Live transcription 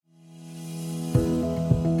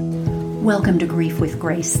Welcome to Grief with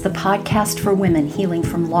Grace, the podcast for women healing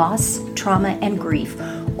from loss, trauma, and grief,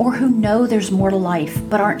 or who know there's more to life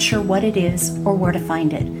but aren't sure what it is or where to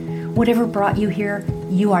find it. Whatever brought you here,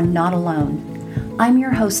 you are not alone. I'm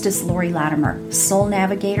your hostess, Lori Latimer, soul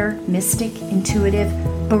navigator, mystic, intuitive,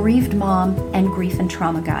 bereaved mom, and grief and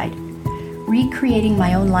trauma guide. Recreating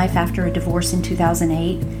my own life after a divorce in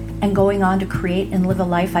 2008 and going on to create and live a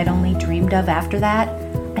life I'd only dreamed of after that,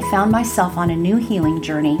 I found myself on a new healing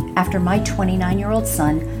journey after my 29-year-old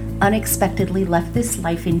son unexpectedly left this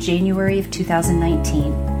life in January of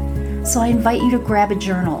 2019. So I invite you to grab a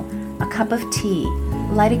journal, a cup of tea,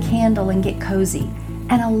 light a candle and get cozy,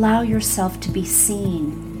 and allow yourself to be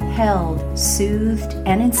seen, held, soothed,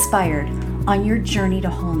 and inspired on your journey to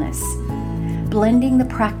wholeness. Blending the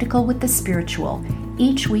practical with the spiritual,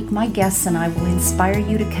 each week my guests and I will inspire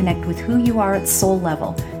you to connect with who you are at soul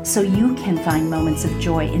level so you can find moments of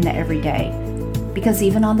joy in the everyday. Because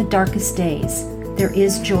even on the darkest days, there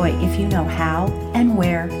is joy if you know how and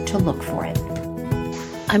where to look for it.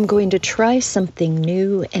 I'm going to try something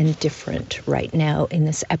new and different right now in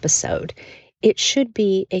this episode. It should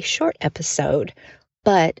be a short episode,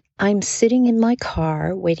 but I'm sitting in my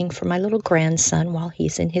car waiting for my little grandson while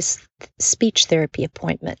he's in his speech therapy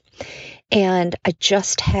appointment. And I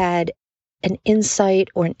just had an insight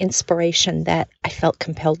or an inspiration that I felt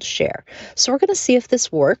compelled to share. So we're going to see if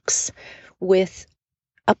this works with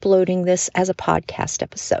uploading this as a podcast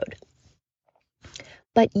episode.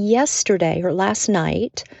 But yesterday or last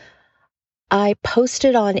night, I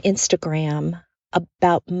posted on Instagram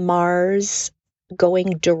about Mars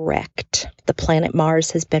going direct. The planet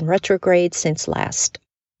Mars has been retrograde since last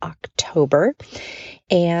October.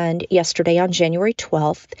 And yesterday on January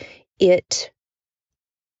 12th, it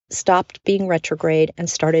stopped being retrograde and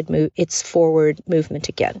started its forward movement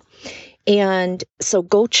again. And so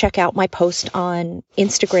go check out my post on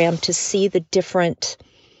Instagram to see the different,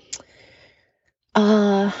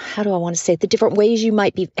 the different ways you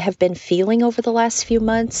might have been feeling over the last few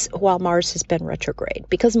months while Mars has been retrograde.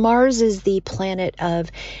 Because Mars is the planet of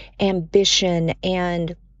ambition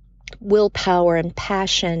and willpower and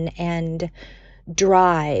passion and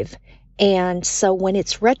drive. And so when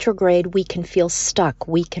it's retrograde, we can feel stuck,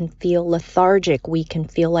 we can feel lethargic, we can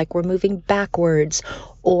feel like we're moving backwards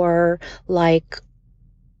or like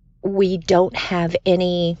we don't have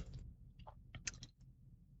any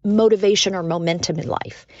motivation or momentum in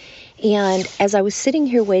life. And as I was sitting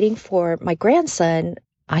here waiting for my grandson,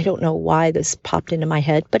 I don't know why this popped into my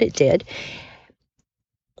head, but it did.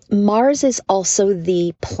 Mars is also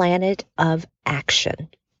the planet of action.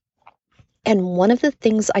 And one of the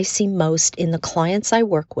things I see most in the clients I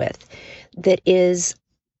work with that is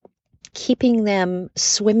keeping them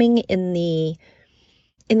swimming in the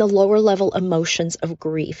lower level emotions of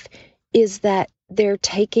grief is that they're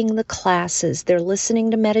taking the classes, they're listening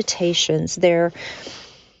to meditations, they're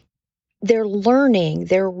learning,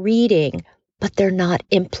 they're reading, but they're not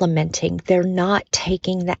implementing, they're not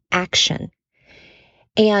taking the action.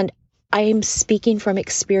 And I am speaking from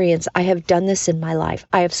experience. I have done this in my life.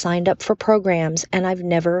 I have signed up for programs and I've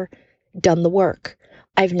never done the work.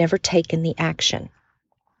 I've never taken the action.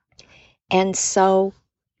 And so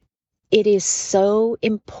it is so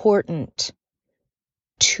important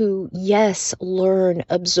to, yes, learn,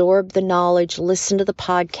 absorb the knowledge, listen to the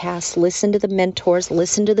podcasts, listen to the mentors,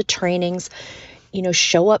 listen to the trainings,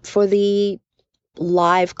 show up for the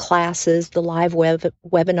live classes, the live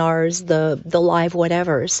webinars, the live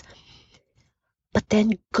whatevers. But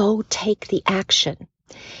then go take the action.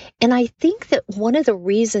 And I think that one of the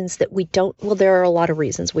reasons that we don't, there are a lot of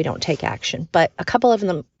reasons we don't take action, but a couple of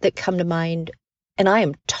them that come to mind, and I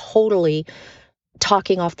am totally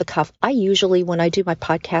talking off the cuff. I usually, when I do my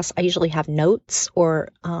podcast, I usually have notes or,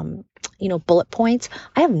 bullet points.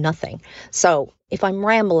 I have nothing. So if I'm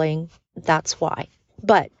rambling, that's why.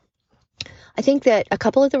 But I think that a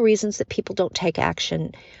couple of the reasons that people don't take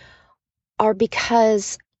action are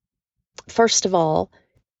because, first of all,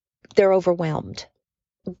 they're overwhelmed.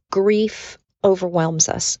 Grief overwhelms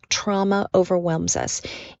us. Trauma overwhelms us.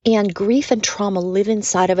 And grief and trauma live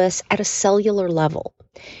inside of us at a cellular level.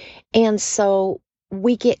 And so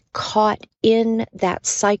we get caught in that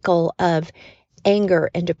cycle of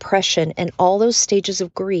anger and depression and all those stages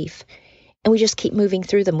of grief. And we just keep moving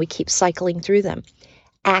through them. We keep cycling through them.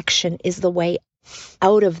 Action is the way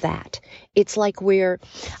out of that. It's like I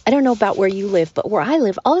don't know about where you live, but where I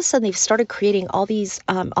live, all of a sudden they've started creating all these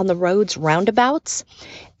on the roads roundabouts.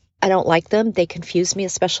 I don't like them. They confuse me,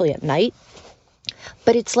 especially at night.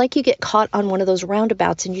 But it's like you get caught on one of those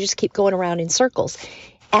roundabouts and you just keep going around in circles.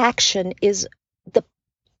 Action is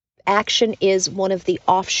one of the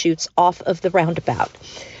offshoots off of the roundabout.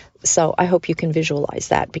 So I hope you can visualize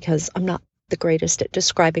that, because I'm not the greatest at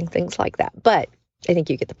describing things like that, but I think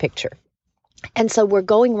you get the picture. And so we're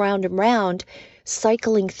going round and round,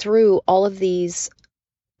 cycling through all of these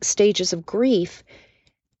stages of grief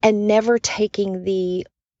and never taking the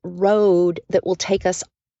road that will take us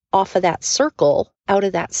off of that circle, out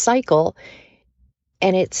of that cycle.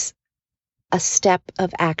 And it's a step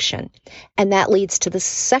of action. And that leads to the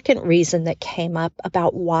second reason that came up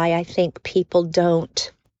about why I think people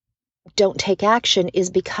don't take action, is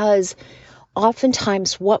because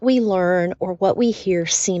oftentimes what we learn or what we hear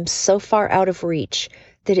seems so far out of reach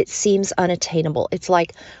that it seems unattainable. It's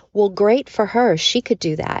like, well, great for her, she could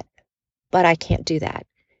do that, but I can't do that.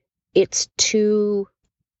 It's too,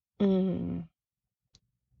 again,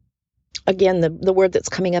 the word that's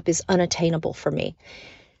coming up is unattainable for me.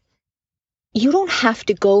 You don't have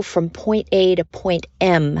to go from point A to point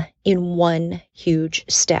M in one huge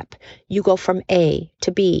step. You go from A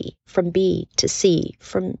to B, from B to C,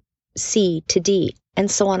 from C to D,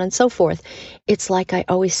 and so on and so forth. It's like I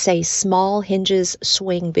always say, small hinges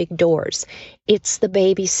swing big doors. It's the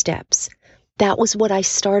baby steps. That was what I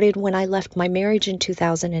started when I left my marriage in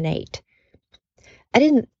 2008. I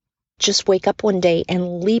didn't just wake up one day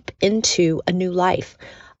and leap into a new life.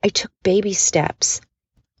 I took baby steps.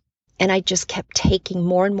 And I just kept taking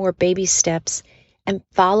more and more baby steps and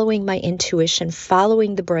following my intuition,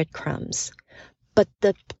 following the breadcrumbs. But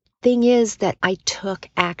the thing is that I took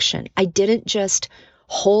action. I didn't just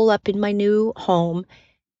hole up in my new home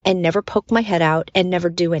and never poke my head out and never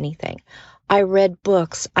do anything. I read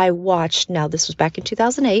books. I watched. Now, this was back in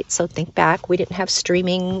 2008, so think back. We didn't have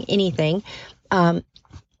streaming anything. I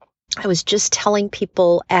was just telling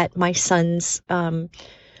people at my son's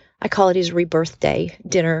I call it his rebirth day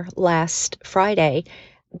dinner last Friday,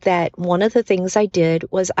 that one of the things I did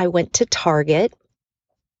was I went to Target.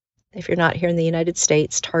 If you're not here in the United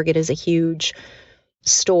States, Target is a huge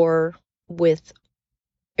store with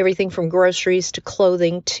everything from groceries to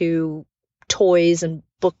clothing to toys and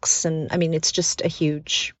books. And I mean, it's just a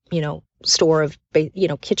huge, store of,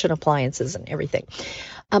 kitchen appliances and everything.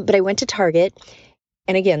 But I went to Target.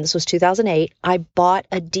 And again, this was 2008. I bought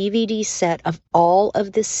a DVD set of all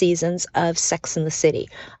of the seasons of Sex and the City.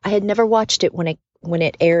 I had never watched it when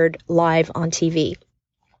it aired live on TV.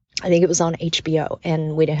 I think it was on HBO,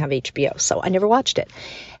 and we didn't have HBO, so I never watched it.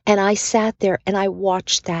 And I sat there and I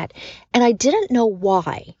watched that, and I didn't know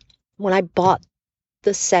why when I bought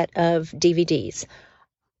the set of DVDs.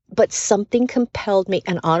 But something compelled me,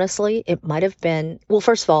 and honestly, it might have been, well,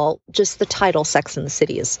 first of all, just the title Sex and the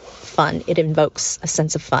City is fun. It invokes a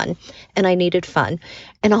sense of fun, and I needed fun.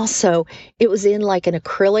 And also, it was in like an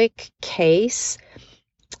acrylic case,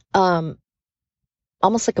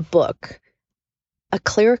 almost like a book, a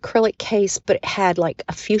clear acrylic case, but it had like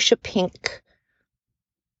a fuchsia pink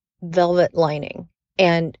velvet lining,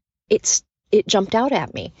 and it jumped out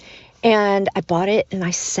at me. And I bought it and I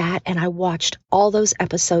sat and I watched all those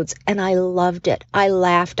episodes and I loved it. I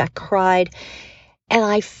laughed, I cried, and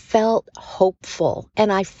I felt hopeful,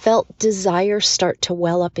 and I felt desire start to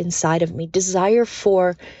well up inside of me, desire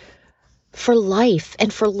for life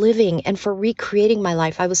and for living and for recreating my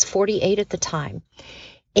life. I was 48 at the time.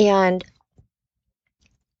 And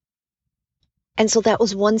so that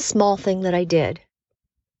was one small thing that I did.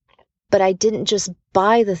 But I didn't just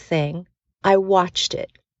buy the thing, I watched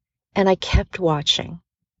it. And I kept watching,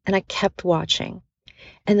 and I kept watching.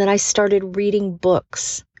 And then I started reading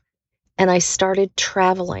books, and I started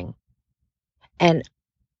traveling. And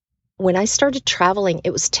when I started traveling,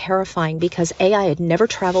 it was terrifying because A, I had never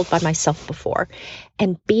traveled by myself before.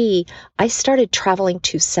 And B, I started traveling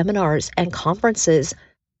to seminars and conferences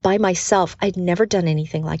by myself. I'd never done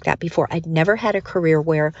anything like that before. I'd never had a career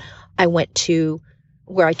where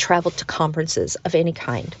I traveled to conferences of any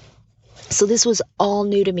kind. So this was all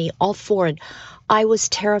new to me, all foreign. I was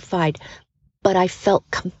terrified, but I felt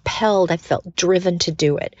compelled. I felt driven to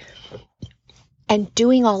do it. And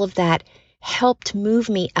doing all of that helped move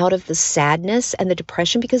me out of the sadness and the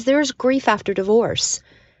depression, because there's grief after divorce.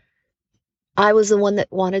 I was the one that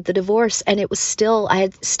wanted the divorce, and I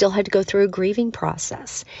still had to go through a grieving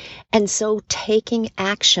process. And so taking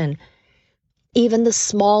action, even the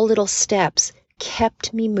small little steps,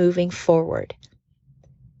 kept me moving forward.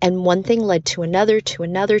 And one thing led to another, to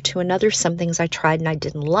another, to another. Some things I tried and I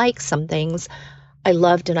didn't like. Some things I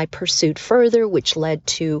loved and I pursued further, which led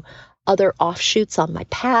to other offshoots on my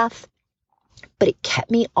path. But it kept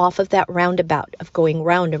me off of that roundabout of going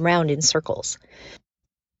round and round in circles.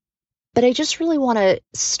 But I just really want to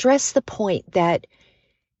stress the point that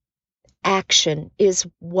action is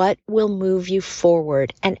what will move you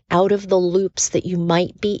forward and out of the loops that you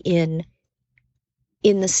might be in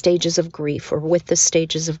in the stages of grief or with the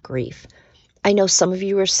stages of grief. I know some of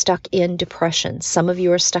you are stuck in depression. Some of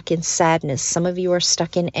you are stuck in sadness. Some of you are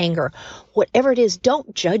stuck in anger. Whatever it is,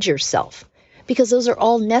 don't judge yourself, because those are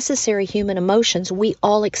all necessary human emotions. We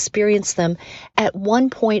all experience them at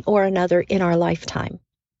one point or another in our lifetime.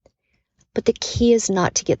 But the key is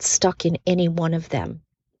not to get stuck in any one of them.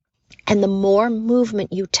 And the more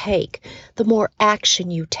movement you take, the more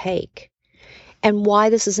action you take. And why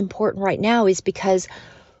this is important right now is because,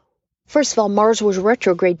 first of all, Mars was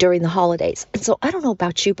retrograde during the holidays. And so I don't know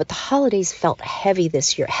about you, but the holidays felt heavy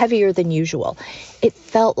this year, heavier than usual. It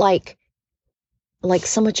felt like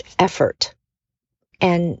so much effort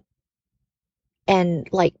and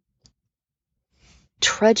like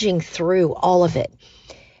trudging through all of it.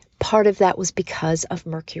 Part of that was because of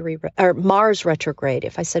Mars retrograde.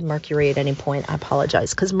 If I said Mercury at any point, I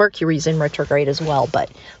apologize, because Mercury's in retrograde as well,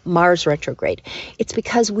 but Mars retrograde. It's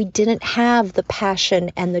because we didn't have the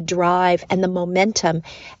passion and the drive and the momentum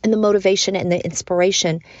and the motivation and the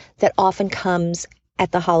inspiration that often comes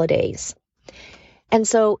at the holidays. And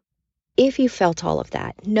so if you felt all of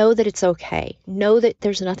that, know that it's okay. Know that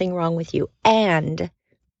there's nothing wrong with you. And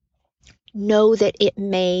know that it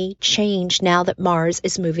may change now that Mars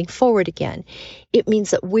is moving forward again. It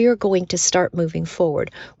means that we're going to start moving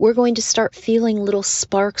forward. We're going to start feeling little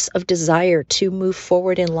sparks of desire to move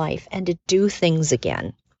forward in life and to do things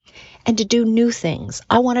again and to do new things.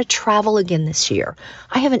 I want to travel again this year.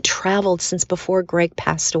 I haven't traveled since before Greg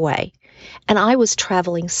passed away. And I was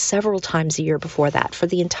traveling several times a year before that, for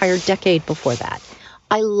the entire decade before that.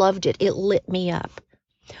 I loved it. It lit me up.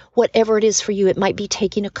 Whatever it is for you, it might be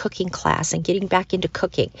taking a cooking class and getting back into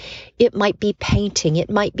cooking. It might be painting. It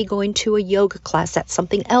might be going to a yoga class. That's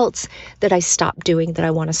something else that I stopped doing that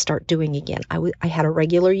I want to start doing again. I had a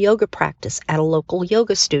regular yoga practice at a local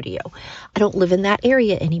yoga studio. I don't live in that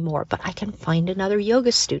area anymore, but I can find another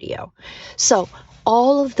yoga studio. So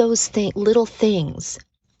all of those little things,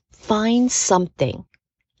 find something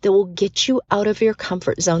that will get you out of your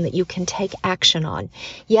comfort zone that you can take action on.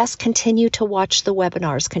 Yes, continue to watch the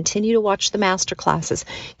webinars, continue to watch the master classes,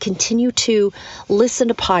 continue to listen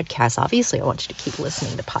to podcasts. Obviously, I want you to keep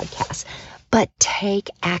listening to podcasts, but take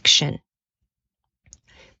action.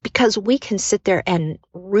 Because we can sit there and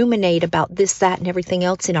ruminate about this, that, and everything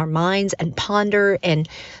else in our minds and ponder and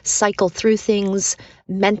cycle through things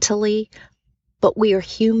mentally. But we are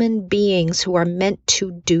human beings who are meant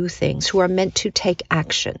to do things, who are meant to take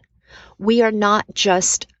action. We are not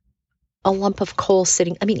just a lump of coal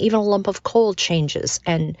sitting. I mean, even a lump of coal changes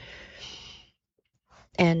and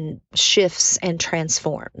shifts and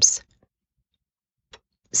transforms.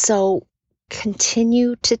 So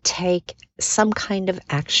continue to take some kind of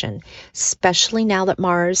action, especially now that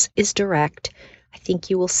Mars is direct. I think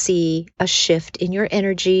you will see a shift in your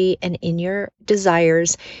energy and in your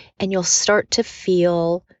desires, and you'll start to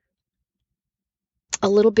feel a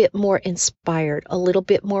little bit more inspired, a little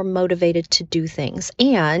bit more motivated to do things.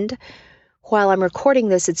 And while I'm recording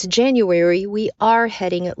this, it's January, we are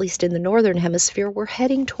heading, at least in the Northern Hemisphere, we're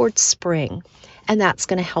heading towards spring, and that's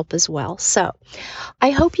going to help as well. So I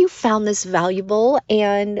hope you found this valuable,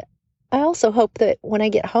 and I also hope that when I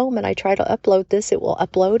get home and I try to upload this, it will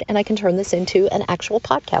upload and I can turn this into an actual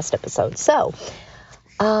podcast episode. So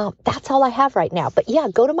that's all I have right now. But yeah,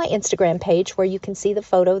 go to my Instagram page where you can see the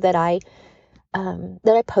photo that I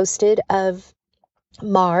posted of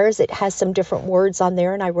Mars. It has some different words on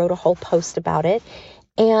there, and I wrote a whole post about it.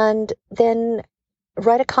 And then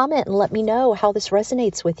write a comment and let me know how this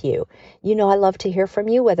resonates with you. You know, I love to hear from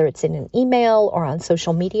you, whether it's in an email or on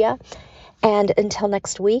social media. And until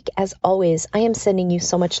next week, as always, I am sending you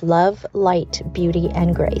so much love, light, beauty,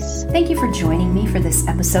 and grace. Thank you for joining me for this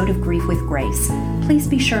episode of Grief with Grace. Please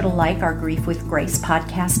be sure to like our Grief with Grace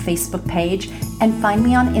podcast Facebook page and find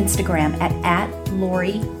me on Instagram at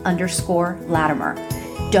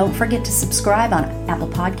Lori_Latimer. Don't forget to subscribe on Apple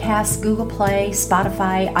Podcasts, Google Play,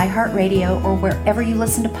 Spotify, iHeartRadio, or wherever you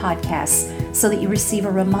listen to podcasts so that you receive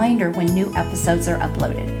a reminder when new episodes are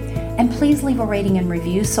uploaded. And please leave a rating and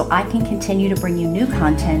review so I can continue to bring you new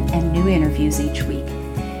content and new interviews each week.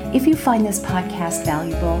 If you find this podcast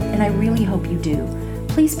valuable, and I really hope you do,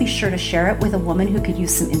 please be sure to share it with a woman who could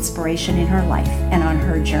use some inspiration in her life and on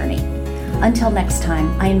her journey. Until next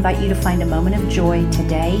time, I invite you to find a moment of joy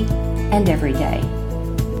today and every day.